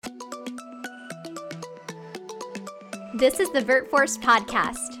This is the VertForce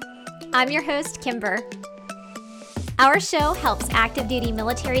podcast. I'm your host, Kimber. Our show helps active duty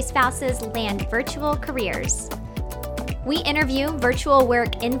military spouses land virtual careers. We interview virtual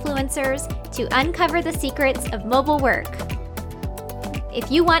work influencers to uncover the secrets of mobile work. If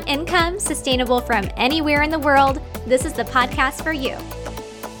you want income sustainable from anywhere in the world, this is the podcast for you.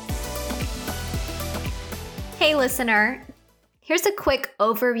 Hey listener, here's a quick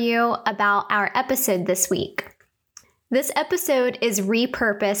overview about our episode this week. This episode is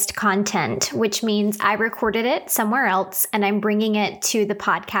repurposed content, which means I recorded it somewhere else and I'm bringing it to the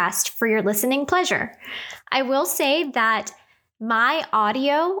podcast for your listening pleasure. I will say that my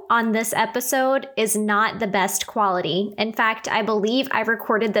audio on this episode is not the best quality. In fact, I believe I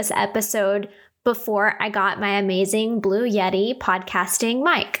recorded this episode before I got my amazing Blue Yeti podcasting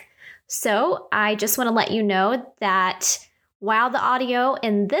mic. So I just want to let you know that while the audio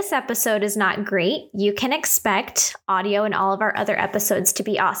in this episode is not great, you can expect audio in all of our other episodes to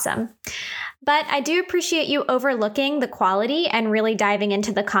be awesome. But I do appreciate you overlooking the quality and really diving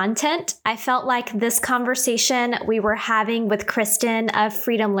into the content. I felt like this conversation we were having with Kristen of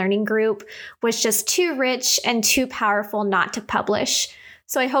Freedom Learning Group was just too rich and too powerful not to publish.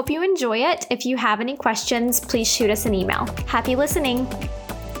 So I hope you enjoy it. If you have any questions, please shoot us an email. Happy listening.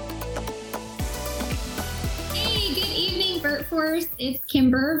 VertForce, it's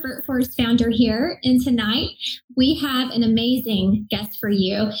Kimber, VertForce founder here, and tonight we have an amazing guest for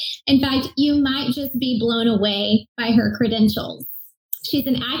you. In fact, you might just be blown away by her credentials. She's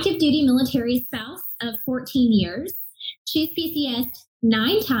an active duty military spouse of 14 years. She's PCS'd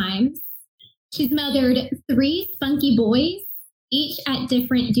 9 times. She's mothered 3 spunky boys, each at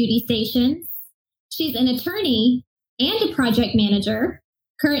different duty stations. She's an attorney and a project manager.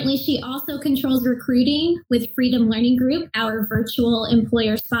 Currently, she also controls recruiting with Freedom Learning Group, our virtual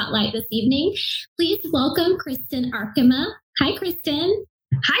employer spotlight this evening. Please welcome Kristen Arkema. Hi, Kristen.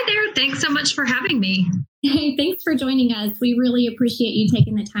 Hi there. Thanks so much for having me. Hey, thanks for joining us. We really appreciate you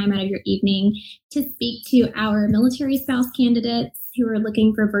taking the time out of your evening to speak to our military spouse candidates who are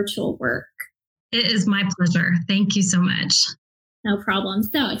looking for virtual work. It is my pleasure. Thank you so much. No problem.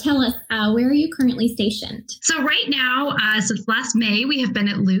 So tell us, where are you currently stationed? So right now, since last May, we have been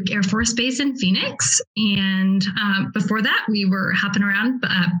at Luke Air Force Base in Phoenix. And before that, we were hopping around.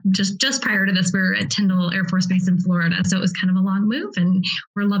 Just prior to this, we were at Tyndall Air Force Base in Florida. So it was kind of a long move and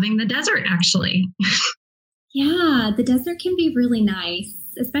we're loving the desert, actually. Yeah, the desert can be really nice,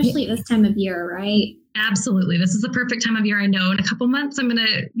 especially at this time of year, right? Absolutely. This is the perfect time of year. I know in a couple months, I'm going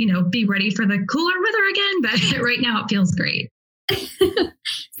to, be ready for the cooler weather again. But right now it feels great. So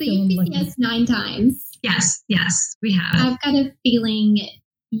you've PCS'd 9 times. Yes, we have. I've got a feeling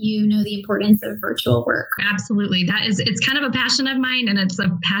you know the importance of virtual work. Absolutely. It's kind of a passion of mine, and it's a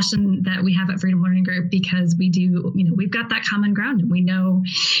passion that we have at Freedom Learning Group because we do, we've got that common ground and we know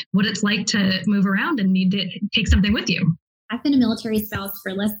what it's like to move around and need to take something with you. I've been a military spouse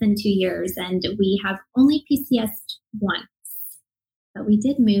for less than 2 years and we have only PCS'd once, but we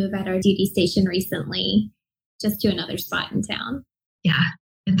did move at our duty station recently just to another spot in town. Yeah,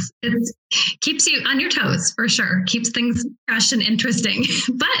 it's keeps you on your toes for sure. Keeps things fresh and interesting,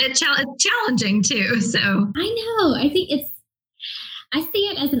 but it's challenging too. So I know. I see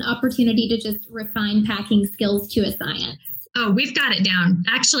it as an opportunity to just refine packing skills to a science. Oh, we've got it down.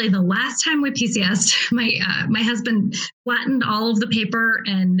 Actually, the last time we PCS'd, my husband flattened all of the paper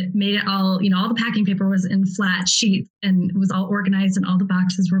and made it all, all the packing paper was in flat sheets and it was all organized and all the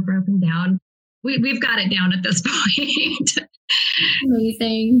boxes were broken down. We've got it down at this point.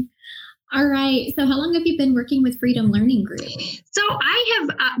 Amazing. All right. So how long have you been working with Freedom Learning Group? So I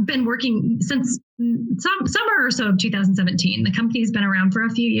have been working since summer or so of 2017. The company's been around for a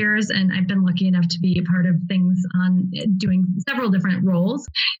few years, and I've been lucky enough to be a part of things on doing several different roles.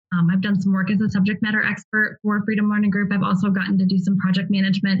 I've done some work as a subject matter expert for Freedom Learning Group. I've also gotten to do some project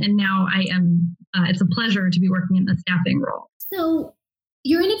management, and now it's a pleasure to be working in the staffing role. So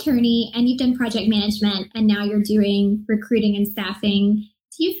you're an attorney and you've done project management and now you're doing recruiting and staffing.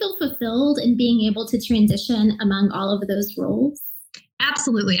 Do you feel fulfilled in being able to transition among all of those roles?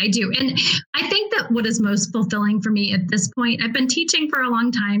 Absolutely, I do. And I think that what is most fulfilling for me at this point, I've been teaching for a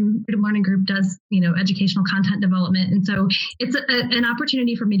long time. Freedom Learning Group does, educational content development. And so it's an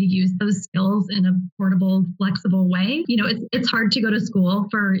opportunity for me to use those skills in a portable, flexible way. It's hard to go to school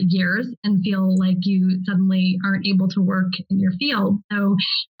for years and feel like you suddenly aren't able to work in your field. So,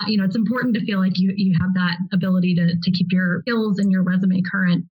 it's important to feel like you have that ability to keep your skills and your resume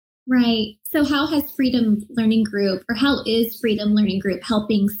current. Right. So how has Freedom Learning Group, or how is Freedom Learning Group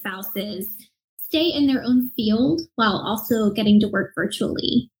helping spouses stay in their own field while also getting to work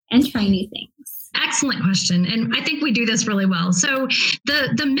virtually and try new things? Excellent question. And I think we do this really well. So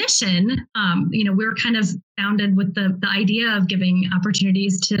the mission, we were kind of founded with the idea of giving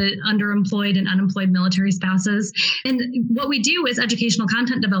opportunities to underemployed and unemployed military spouses. And what we do is educational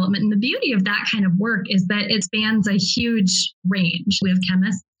content development. And the beauty of that kind of work is that it spans a huge range. We have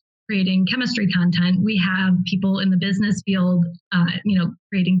chemists creating chemistry content. We have people in the business field,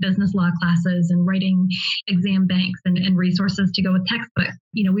 creating business law classes and writing exam banks and resources to go with textbooks.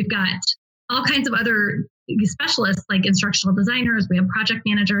 We've got all kinds of other specialists like instructional designers. We have project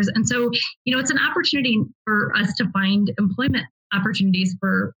managers. And so, it's an opportunity for us to find employment opportunities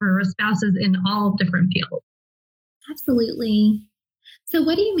for spouses in all different fields. Absolutely. So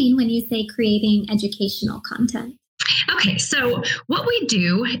what do you mean when you say creating educational content? Okay, so what we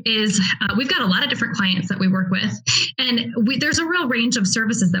do is we've got a lot of different clients that we work with, and there's a real range of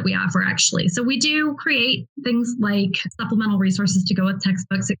services that we offer, actually. So we do create things like supplemental resources to go with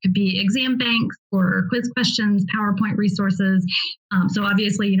textbooks. It could be exam banks or quiz questions, PowerPoint resources. So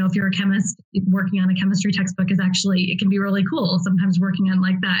obviously, if you're a chemist, working on a chemistry textbook it can be really cool. Sometimes working on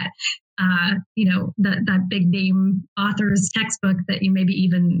like that, that big name author's textbook that you maybe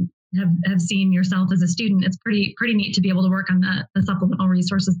even have seen yourself as a student. It's pretty neat to be able to work on the supplemental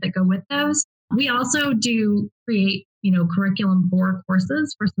resources that go with those. We also do create, curriculum for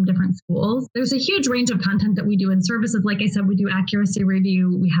courses for some different schools. There's a huge range of content that we do in services. Like I said, we do accuracy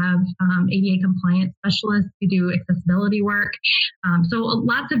review. We have ADA compliance specialists who do accessibility work. So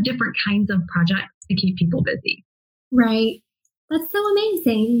lots of different kinds of projects to keep people busy. Right. That's so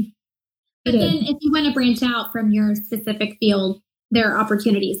amazing. But then if you want to branch out from your specific field, there are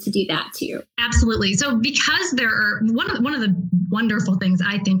opportunities to do that too. Absolutely. So because there are one of the wonderful things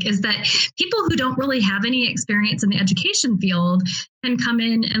I think is that people who don't really have any experience in the education field can come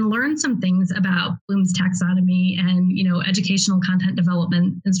in and learn some things about Bloom's taxonomy and, educational content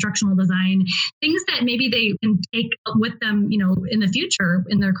development, instructional design, things that maybe they can take with them, in the future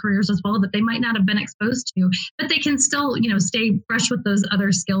in their careers as well, that they might not have been exposed to, but they can still, stay fresh with those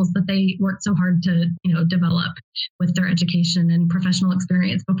other skills that they worked so hard to, develop with their education and professional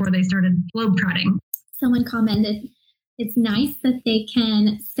experience before they started globetrotting. Someone commented, it's nice that they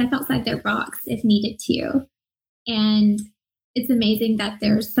can step outside their box if needed to. And it's amazing that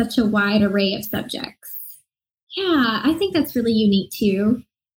there's such a wide array of subjects. Yeah, I think that's really unique too,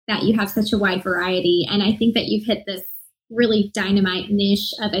 that you have such a wide variety. And I think that you've hit this really dynamite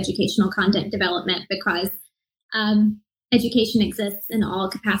niche of educational content development because education exists in all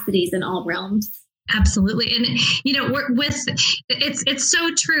capacities and all realms. Absolutely. And, it's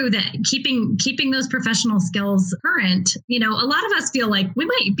so true that keeping those professional skills current, a lot of us feel like we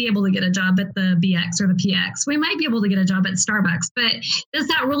might be able to get a job at the BX or the PX. We might be able to get a job at Starbucks, but does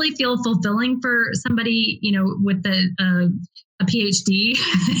that really feel fulfilling for somebody, with a PhD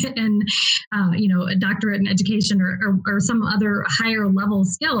and, a doctorate in education or some other higher level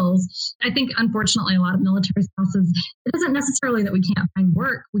skills? I think, unfortunately, a lot of military spouses, it isn't necessarily that we can't find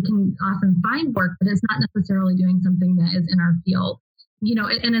work. We can often find work, but it's not necessarily doing something that is in our field.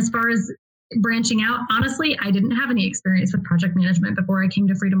 And as far as branching out, honestly, I didn't have any experience with project management before I came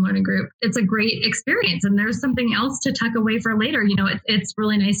to Freedom Learning Group. It's a great experience, and there's something else to tuck away for later. It's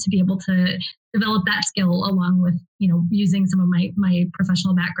really nice to be able to develop that skill along with, using some of my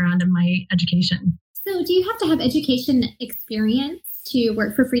professional background and my education. So do you have to have education experience to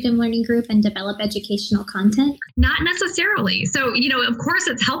work for Freedom Learning Group and develop educational content? Not necessarily. So, of course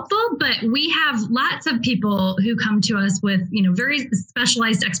it's helpful, but we have lots of people who come to us with, very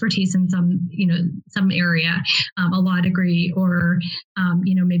specialized expertise in some area, a law degree, or,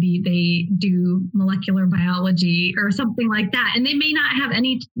 maybe they do molecular biology or something like that. And they may not have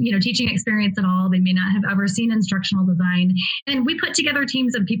any, teaching experience at all. They may not have ever seen instructional design. And we put together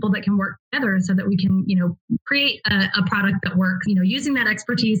teams of people that can work together so that we can, create a product that works, using that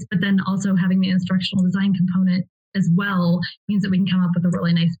expertise, but then also having the instructional design component as well means that we can come up with a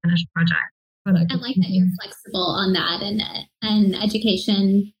really nice finished product. I like that you're flexible on that, and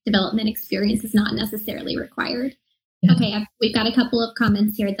education development experience is not necessarily required. Yeah. Okay, we've got a couple of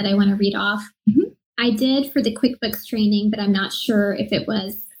comments here that I want to read off. Mm-hmm. I did for the QuickBooks training, but I'm not sure if it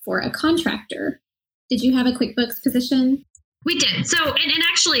was for a contractor. Did you have a QuickBooks position? We did. So, and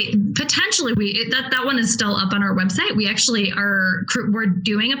actually, potentially, that one is still up on our website. We actually we're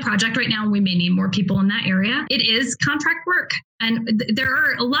doing a project right now, and we may need more people in that area. It is contract work, and there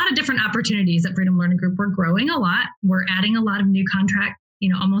are a lot of different opportunities at Freedom Learning Group. We're growing a lot. We're adding a lot of new contracts,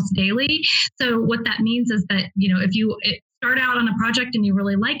 almost daily. So what that means is that, if you start out on a project and you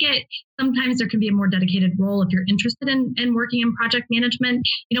really like it, sometimes there can be a more dedicated role if you're interested in working in project management.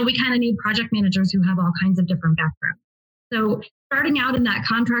 We kind of need project managers who have all kinds of different backgrounds. So starting out in that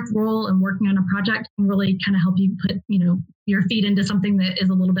contract role and working on a project can really kind of help you put, your feet into something that is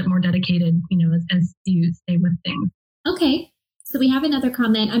a little bit more dedicated, as you stay with things. Okay. So we have another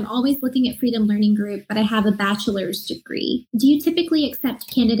comment. I'm always looking at Freedom Learning Group, but I have a bachelor's degree. Do you typically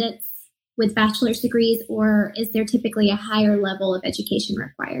accept candidates with bachelor's degrees, or is there typically a higher level of education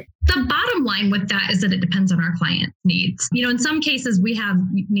required? The bottom line with that is that it depends on our client's needs. In some cases, we have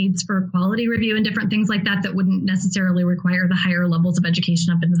needs for quality review and different things like that wouldn't necessarily require the higher levels of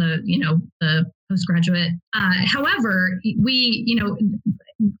education up into the postgraduate. However, we,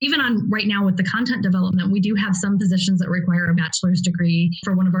 even on right now with the content development, we do have some positions that require a bachelor's degree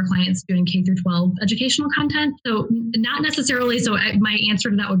for one of our clients doing K through 12 educational content. So not necessarily. So my answer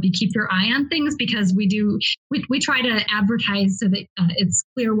to that would be keep your eye on things, because we try to advertise so that it's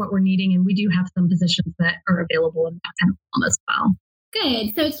clear what we're needing. And we do have some positions that are available in that kind of realm as well.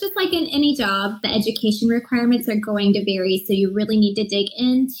 Good. So it's just like in any job, the education requirements are going to vary. So you really need to dig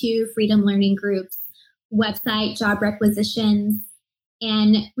into Freedom Learning Group's website, job requisitions,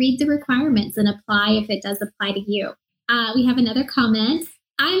 and read the requirements and apply if it does apply to you. We have another comment.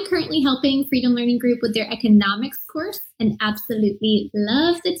 I'm currently helping Freedom Learning Group with their economics course and absolutely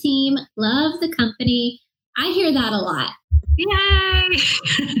love the team, love the company. I hear that a lot. Yay!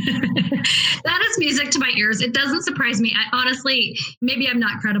 That is music to my ears. It doesn't surprise me. I honestly, maybe I'm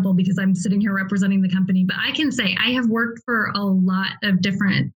not credible because I'm sitting here representing the company, but I can say I have worked for a lot of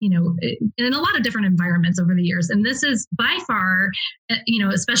different, in a lot of different environments over the years. And this is by far,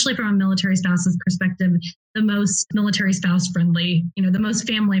 especially from a military spouse's perspective, the most military spouse friendly, the most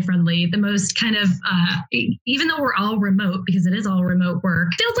family friendly, the most kind of, even though we're all remote, because it is all remote work,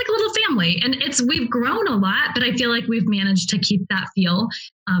 feels like a little family. And we've grown a lot, but I feel like we've managed to keep that feel.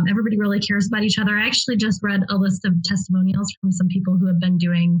 Everybody really cares about each other. I actually just read a list of testimonials from some people who have been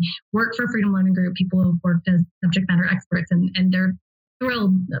doing work for Freedom Learning Group, people who have worked as subject matter experts, and they're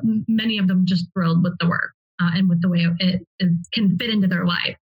thrilled. Many of them just thrilled with the work and with the way it can fit into their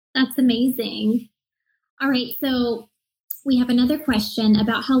life. That's amazing. All right, so we have another question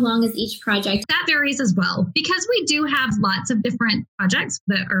about how long is each project? That varies as well, because we do have lots of different projects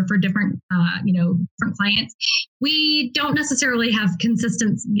that are for different, different clients. We don't necessarily have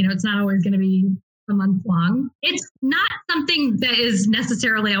consistent, it's not always going to be a month long. It's not something that is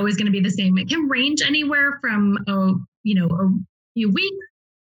necessarily always going to be the same. It can range anywhere from, a few weeks,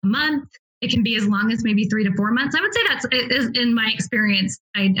 a month. It can be as long as maybe 3 to 4 months. I would say that's, in my experience,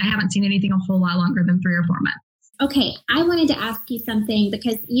 I haven't seen anything a whole lot longer than 3 or 4 months. Okay, I wanted to ask you something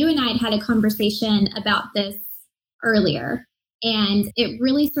because you and I had a conversation about this earlier, and it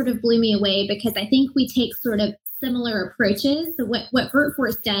really sort of blew me away because I think we take sort of similar approaches. So what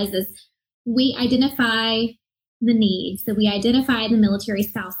VertForce does is we identify the needs. So we identify the military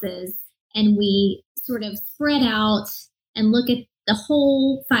spouses, and we sort of spread out and look at the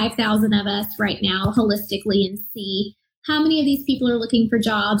whole 5,000 of us right now holistically and see how many of these people are looking for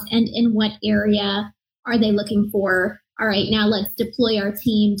jobs and in what area are they looking for. All right, now let's deploy our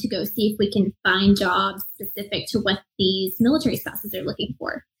team to go see if we can find jobs specific to what these military spouses are looking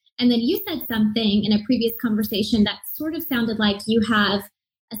for. And then you said something in a previous conversation that sort of sounded like you have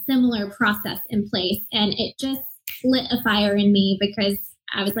a similar process in place. And it just lit a fire in me because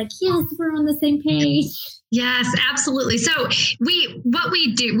I was like, yes, we're on the same page. Yes, absolutely. So we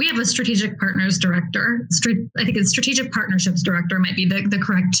have a strategic partners director. I think it's strategic partnerships director might be the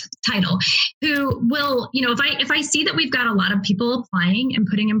correct title, who will, if I see that we've got a lot of people applying and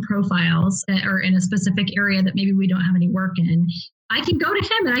putting in profiles that are in a specific area that maybe we don't have any work in, I can go to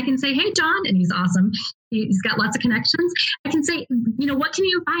him and I can say, hey, John, and he's awesome. He's got lots of connections. I can say, what can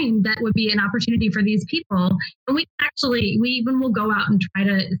you find that would be an opportunity for these people? And we even will go out and try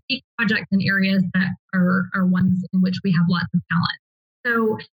to seek projects in areas that are ones in which we have lots of talent.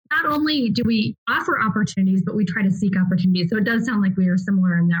 So not only do we offer opportunities, but we try to seek opportunities. So it does sound like we are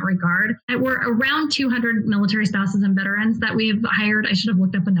similar in that regard. We're around 200 military spouses and veterans that we've hired. I should have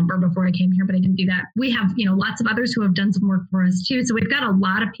looked up a number before I came here, but I didn't do that. We have, lots of others who have done some work for us too. So we've got a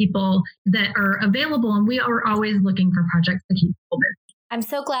lot of people that are available, and we are always looking for projects to keep people busy. I'm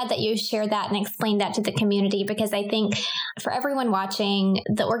so glad that you shared that and explained that to the community, because I think for everyone watching,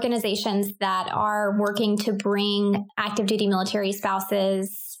 the organizations that are working to bring active duty military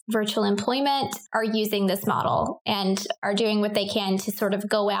spouses virtual employment are using this model and are doing what they can to sort of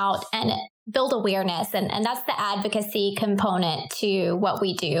go out and build awareness. And that's the advocacy component to what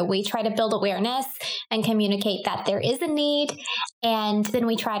we do. We try to build awareness and communicate that there is a need. And then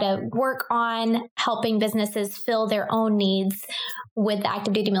we try to work on helping businesses fill their own needs with the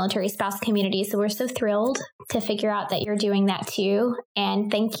active duty military spouse community. So we're so thrilled to figure out that you're doing that too.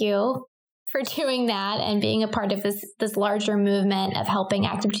 And thank you for doing that and being a part of this larger movement of helping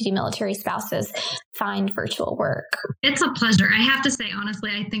active duty military spouses find virtual work. It's a pleasure. I have to say,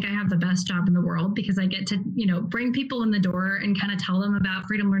 honestly, I think I have the best job in the world because I get to, bring people in the door and kind of tell them about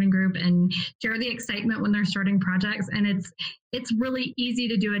Freedom Learning Group and share the excitement when they're starting projects. And it's really easy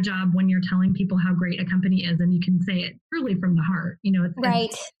to do a job when you're telling people how great a company is, and you can say it truly from the heart.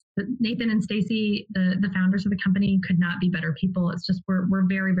 Right. Nathan and Stacy, the founders of the company, could not be better people. It's just we're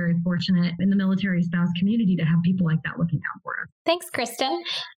very, very fortunate in the military spouse community to have people like that looking out for us. Thanks, Kristen.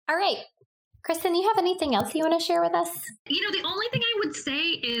 All right. Kristen, you have anything else you want to share with us? The only thing I would say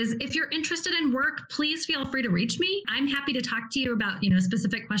is if you're interested in work, please feel free to reach me. I'm happy to talk to you about,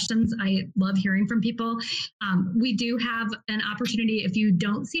 specific questions. I love hearing from people. We do have an opportunity if you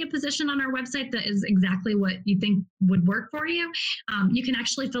don't see a position on our website that is exactly what you think would work for you. You can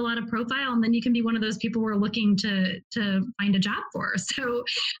actually fill out a profile, and then you can be one of those people we're looking to find a job for. So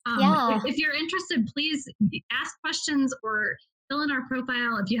if you're interested, please ask questions or fill in our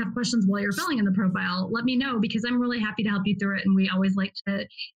profile. If you have questions while you're filling in the profile, let me know, because I'm really happy to help you through it. And we always like to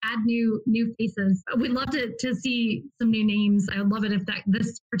add new faces. We'd love to see some new names. I would love it if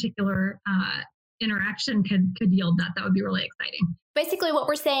this particular interaction could yield that. That would be really exciting. Basically, what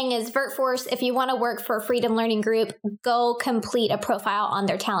we're saying is VertForce, if you want to work for Freedom Learning Group, go complete a profile on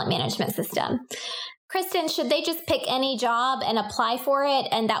their talent management system. Kristen, should they just pick any job and apply for it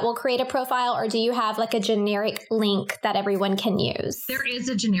and that will create a profile, or do you have like a generic link that everyone can use? There is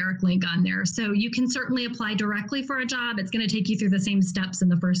a generic link on there. So you can certainly apply directly for a job. It's going to take you through the same steps in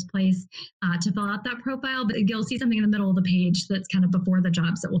the first place to fill out that profile, but you'll see something in the middle of the page that's kind of before the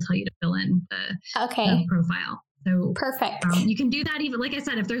jobs that will tell you to fill in the profile. So perfect. You can do that even, like I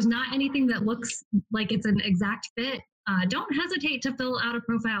said, if there's not anything that looks like it's an exact fit, don't hesitate to fill out a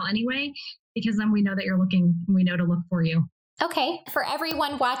profile anyway, because then we know that you're looking, and we know to look for you. Okay. For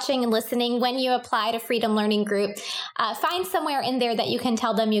everyone watching and listening, when you apply to Freedom Learning Group, find somewhere in there that you can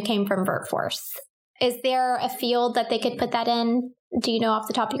tell them you came from VertForce. Is there a field that they could put that in? Do you know off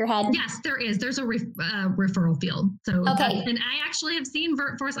the top of your head? Yes, there is. There's a referral field. So, okay. And I actually have seen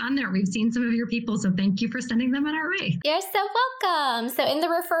VertForce on there. We've seen some of your people. So thank you for sending them on our way. You're so welcome. So in the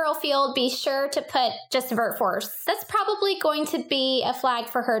referral field, be sure to put just VertForce. That's probably going to be a flag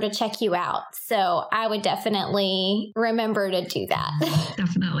for her to check you out. So I would definitely remember to do that.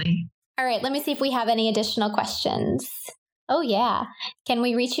 Definitely. All right. Let me see if we have any additional questions. Oh, yeah. Can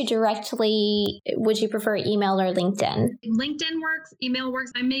we reach you directly? Would you prefer email or LinkedIn? LinkedIn works. Email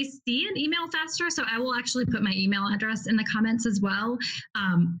works. I may see an email faster, so I will actually put my email address in the comments as well.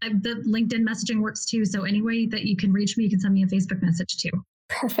 The LinkedIn messaging works too. So any way that you can reach me, you can send me a Facebook message too.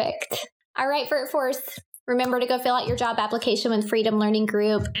 Perfect. All right, VertForce. Remember to go fill out your job application with Freedom Learning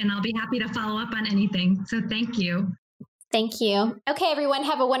Group. And I'll be happy to follow up on anything. So thank you. Thank you. Okay, everyone,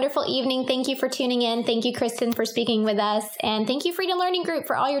 have a wonderful evening. Thank you for tuning in. Thank you, Kristen, for speaking with us. And thank you, Freedom Learning Group,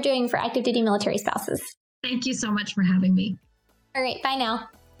 for all you're doing for active duty military spouses. Thank you so much for having me. All right, bye now.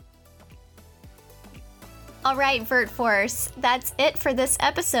 All right, VertForce, that's it for this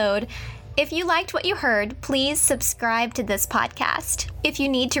episode. If you liked what you heard, please subscribe to this podcast. If you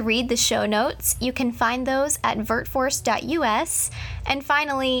need to read the show notes, you can find those at vertforce.us. And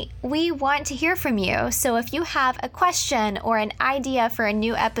finally, we want to hear from you. So if you have a question or an idea for a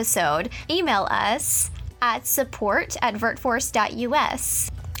new episode, email us at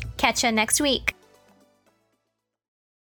support@vertforce.us. Catch you next week.